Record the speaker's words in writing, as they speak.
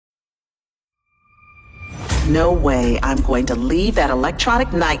No way I'm going to leave that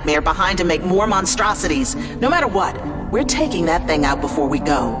electronic nightmare behind to make more monstrosities. No matter what, we're taking that thing out before we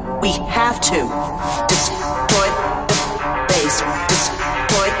go. We have to. Destroy the base.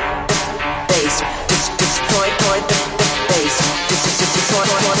 Destroy the base. Destroy the base. Destroy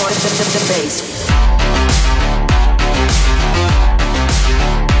the base.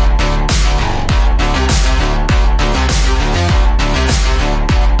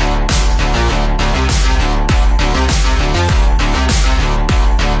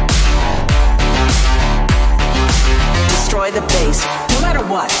 Destroy the base, no matter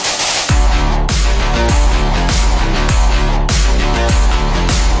what.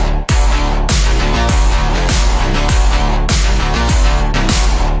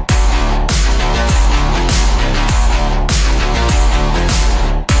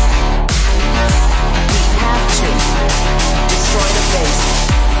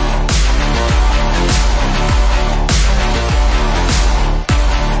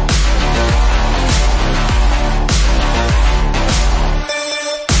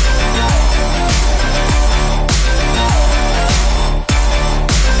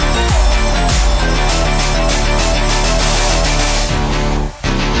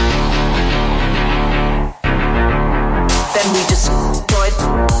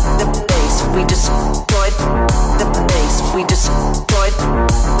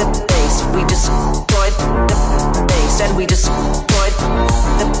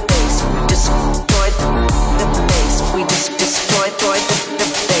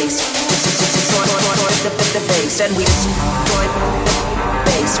 And we destroy the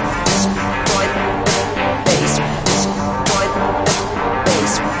base, destroy the base, destroy the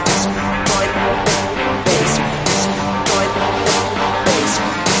base, destroy the base, destroy the base,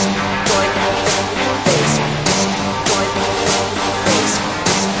 destroy the base, destroy the base.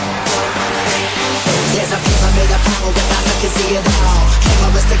 There's a pyramid of power with eyes that can see it all.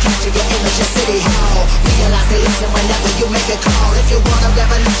 Cameras to capture your image in City Hall. Realize they listen whenever you make a call. If you want a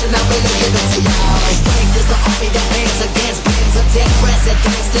revolution, I really give it to y'all. Strength is the army that bands against bands of dead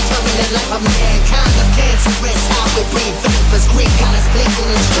presidents, determining life of mankind of cancerous. How we breathe vapors, Greek colors blinking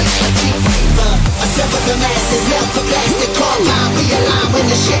in streets like cheap paper. A separate the masses, melt the plastic carbine. Realign when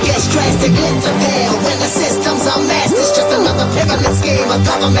the shit gets drastic, lift the veil. When the systems are masked, it's just another pyramid scheme, a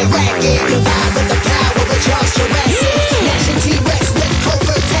government racket. Divide with the power of Charles Jurassic. Nation T-Rex with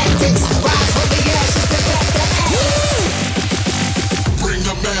covert tactics. Rise from the ashes to back the atlas. Bring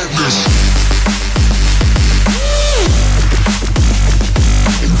the madness.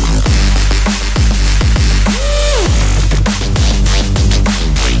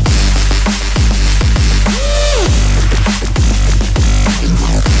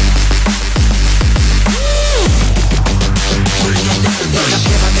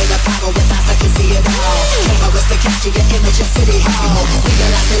 Capture your image in City Hall.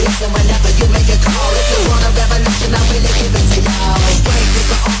 Realize they listen whenever you make a call. If you want a revolution, I really give it to y'all. Strength is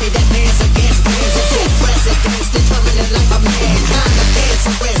the army that bands against bands of dead presidents, determining life of mankind of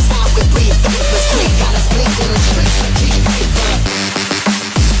cancerous. How we breathe vapors, Greek colors blinking in streets like cheap paper.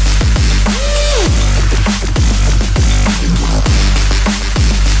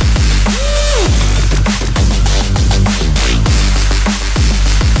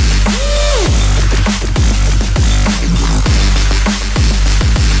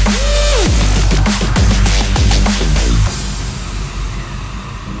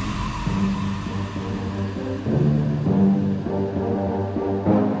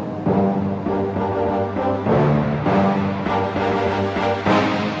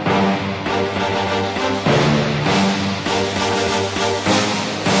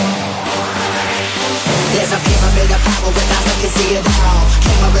 There's a pyramid of power with eyes that can see it all.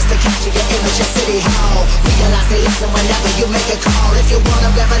 Cameras to capture your image in City Hall. Realize they listen whenever you make a call. If you want a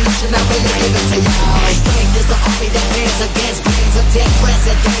revolution, I really give it to y'all. Strength is the army that bands against bands of dead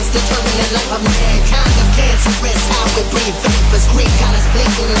presidents, determining life of mankind of cancerous. How we breathe vapors, Greek colors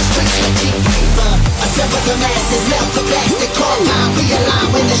blinking in streets like cheap paper. Assemble the masses, melt the plastic carbine. Realign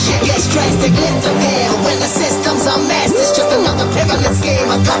when the shit gets drastic, lift the veil. When the systems are masked, it's just another pyramid scheme,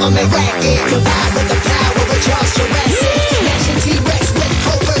 a government racket. Provide with the power of Charles Jurassic. Nation T-Rex with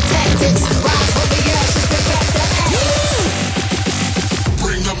covert tactics. Rise from the ashes to back the atlas.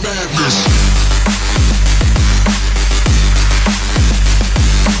 Bring the madness.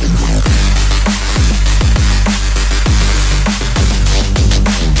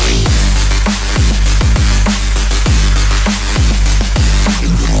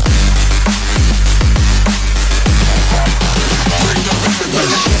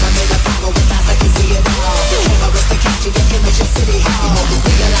 City Hall.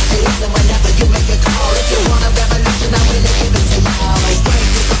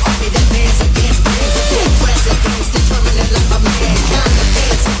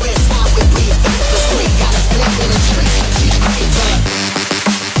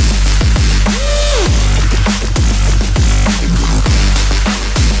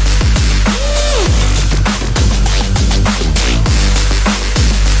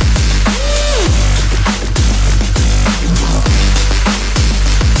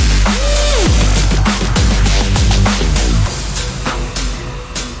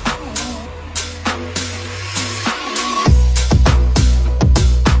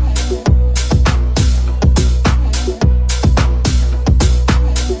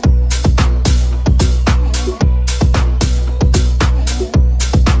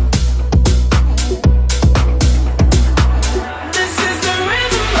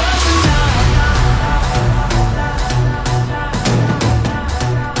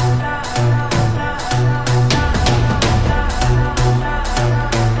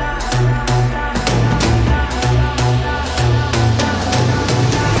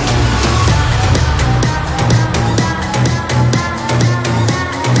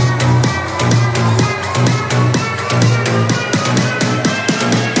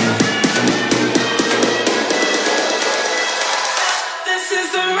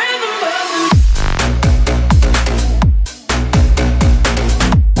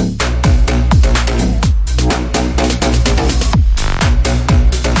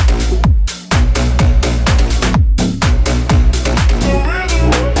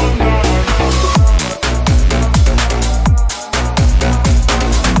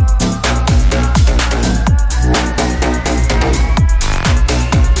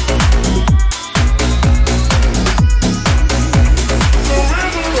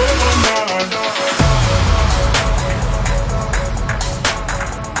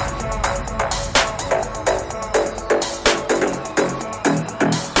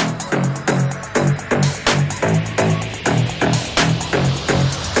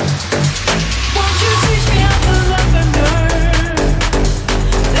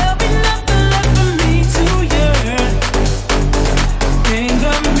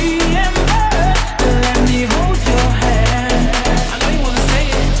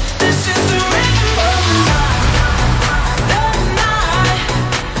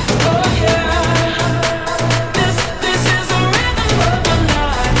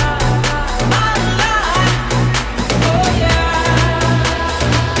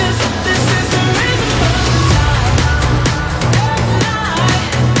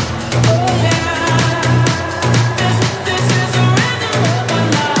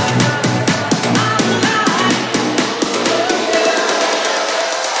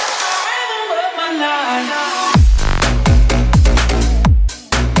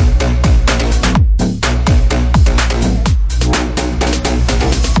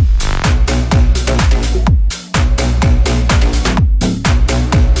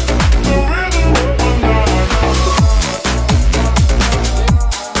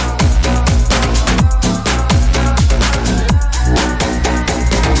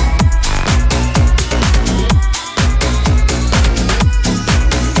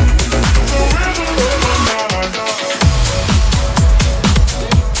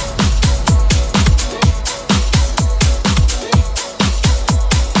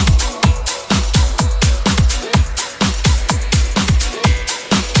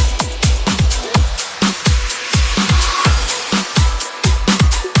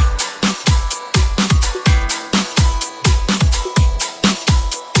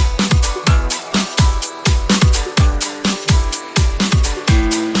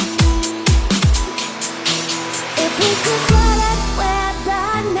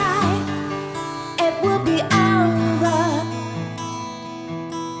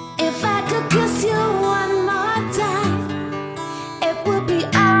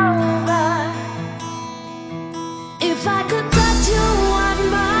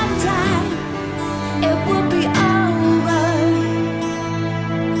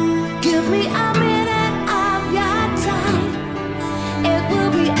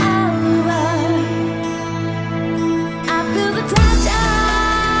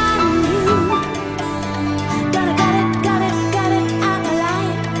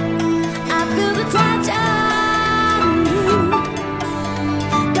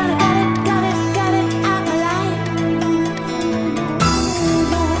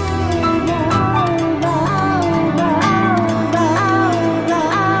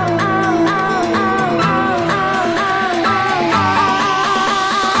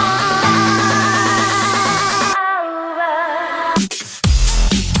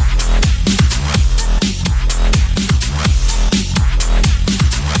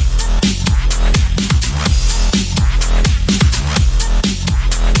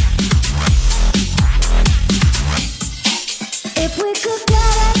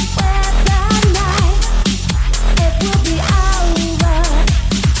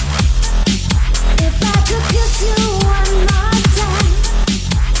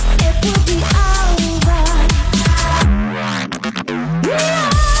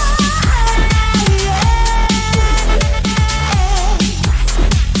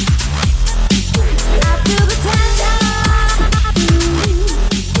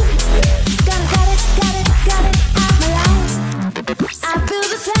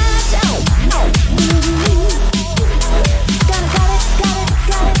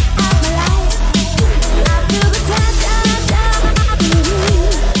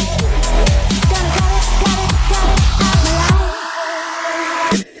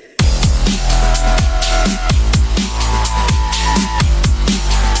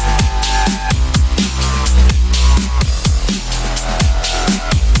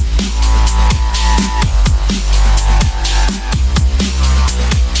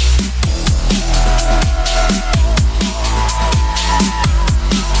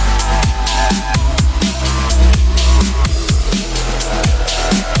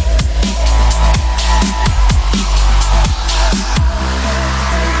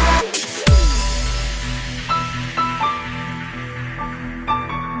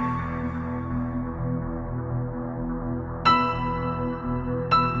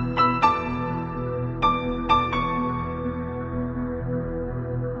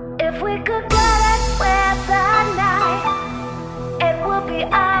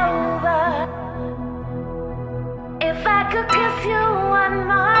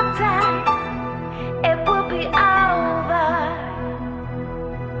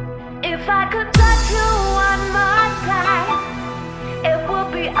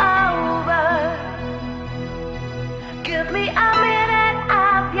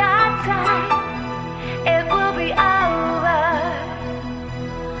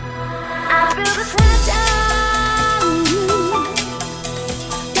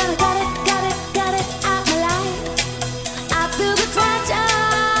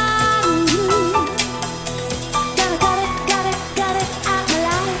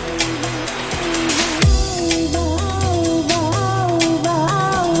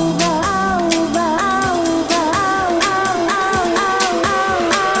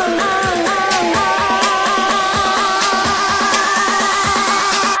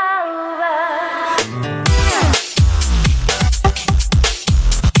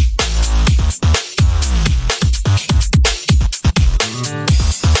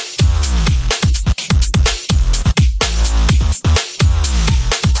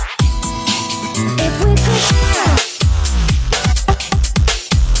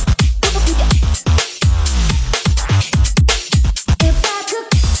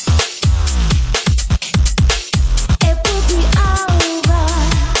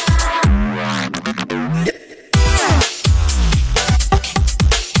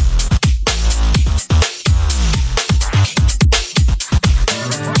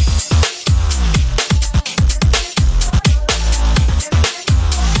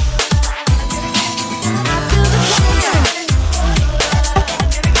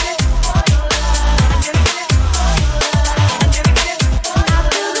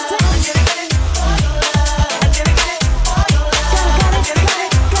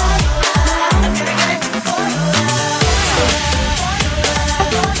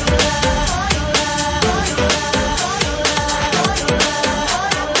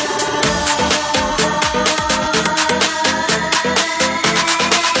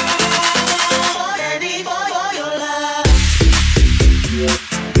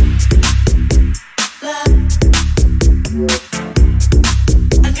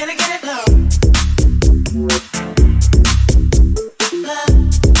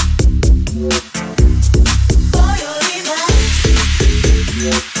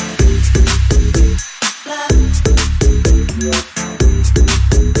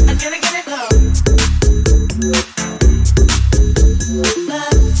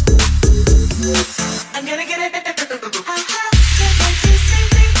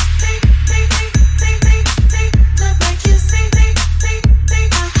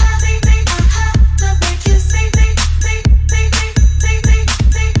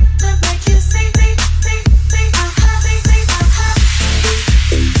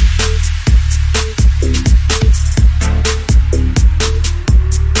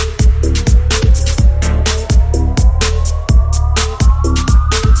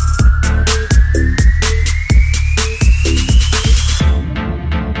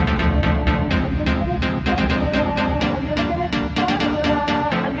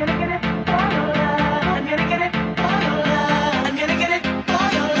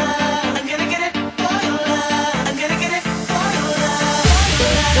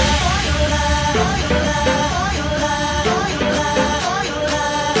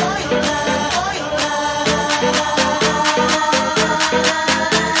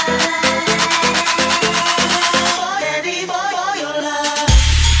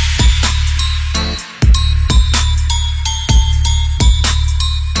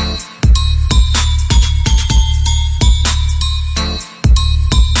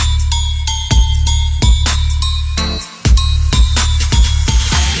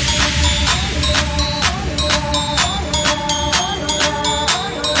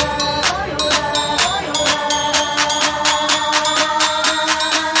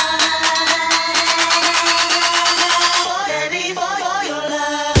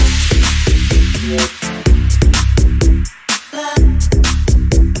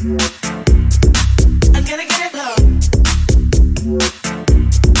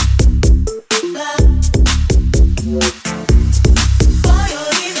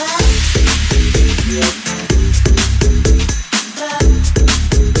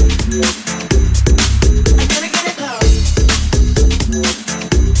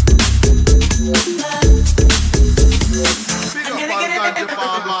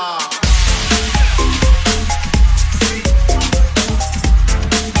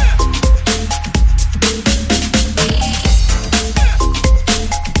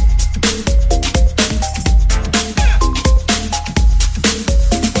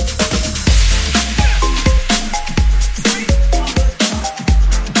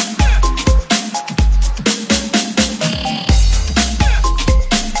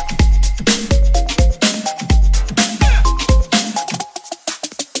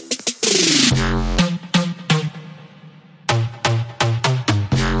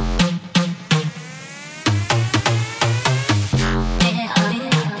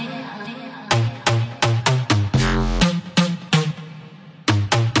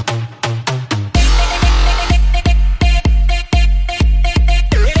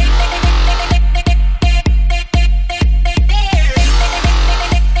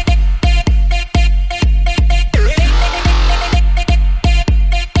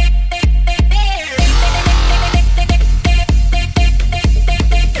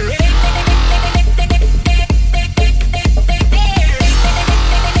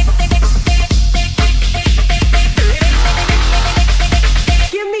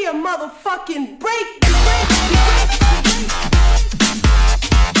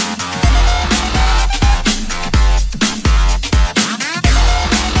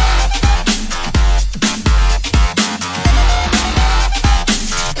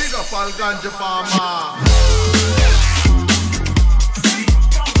 ganja farmer.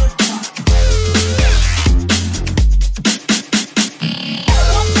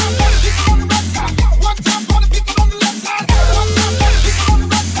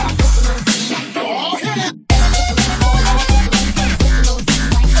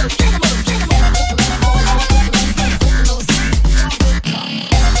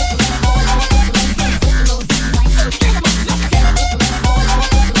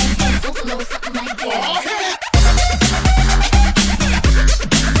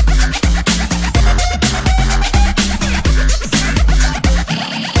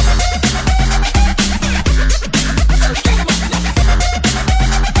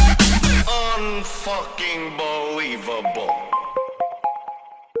 Unfucking believable.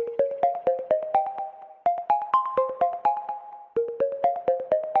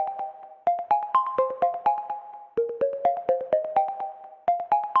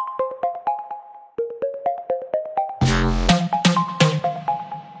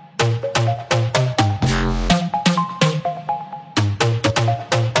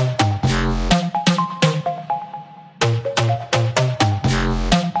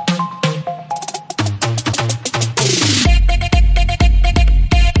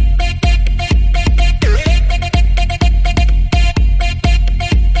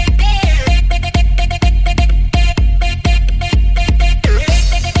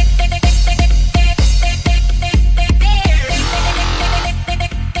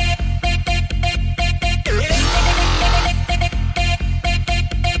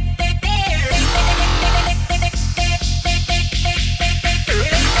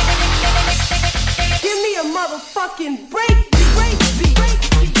 Motherfucking break, break, break, break,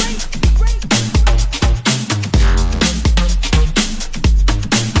 break, break.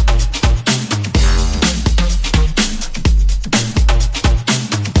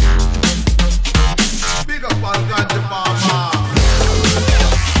 Big up on ganja farmer.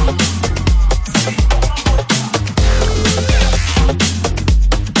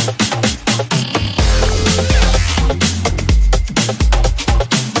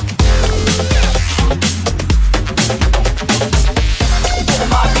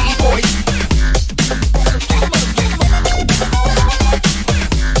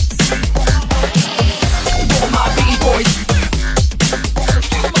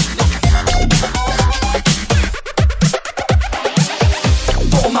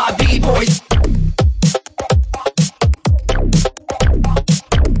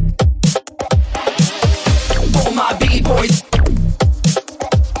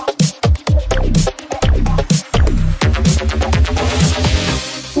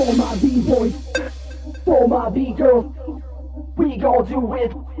 For my B-boys, for my B-girls, we gon' do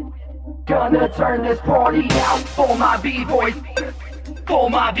it. Gonna turn this party out. For my B-boys, for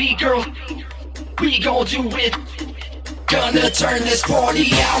my B-girls, we gon' do it. Gonna turn this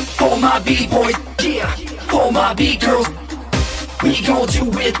party out. For my B-boys, yeah. For my B-girls, we gon'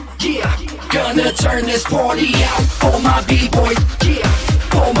 do it, yeah. Gonna turn this party out. For my B-boys, yeah.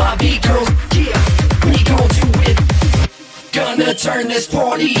 For my B-girls, yeah. We gon' do it. Gonna turn this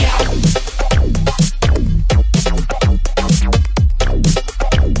party out.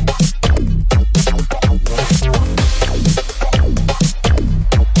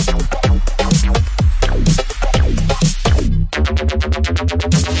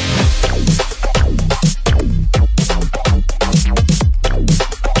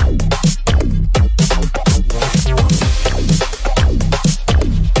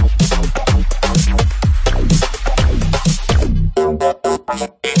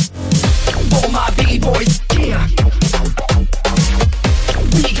 For my B-boys, yeah.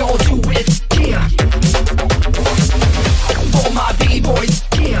 We gon' do it, yeah. For my B-boys,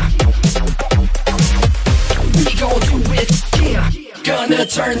 yeah. We gon' do it, yeah. Gonna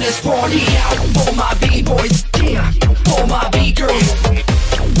turn this party out. For my B-boys, yeah. For my B-girls,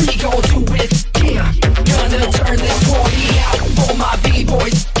 we gon' do it, yeah. Gonna turn this party out. For my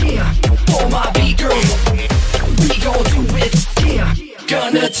B-boys, yeah. For my B-girls, we gon' do it, yeah.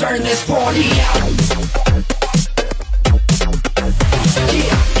 Gonna turn this party out.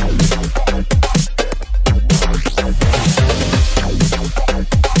 Yeah. Yeah.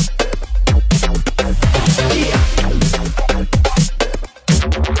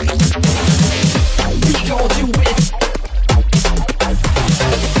 We gon' do it.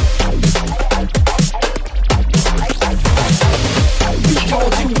 We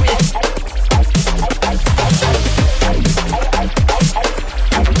gon' do it.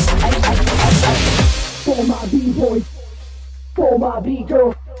 For my B-boys, for my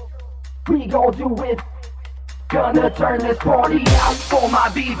B-girls, we gon' do it. Gonna turn this party out. For my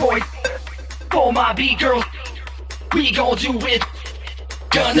B-boys, for my B girls. We gon' do it.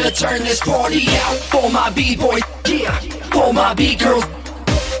 Gonna turn this party out for my B-boys, yeah, for my B-girls.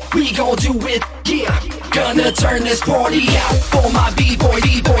 We gon' do it, yeah. Gonna turn this party out for my B-boy,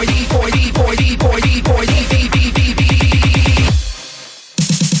 B-boy, B-boy, B-boy, B-boy, B-boy, B-B-B-B-B.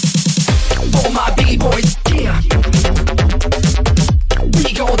 For my B-boys, yeah.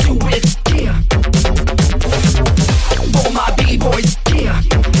 We gon' do it, yeah. For my B-boys, yeah.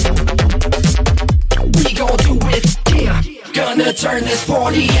 We gon' do it, yeah. Gonna turn this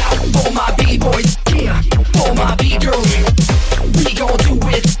party out for my B-boys, yeah. For my B-girls. We gon' do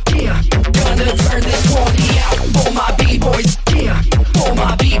it, yeah. Gonna turn this party out for my B-boys, yeah. For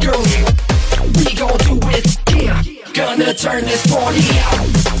my B-girls. We gon' do it, yeah. Gonna turn this party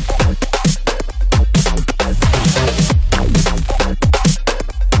out.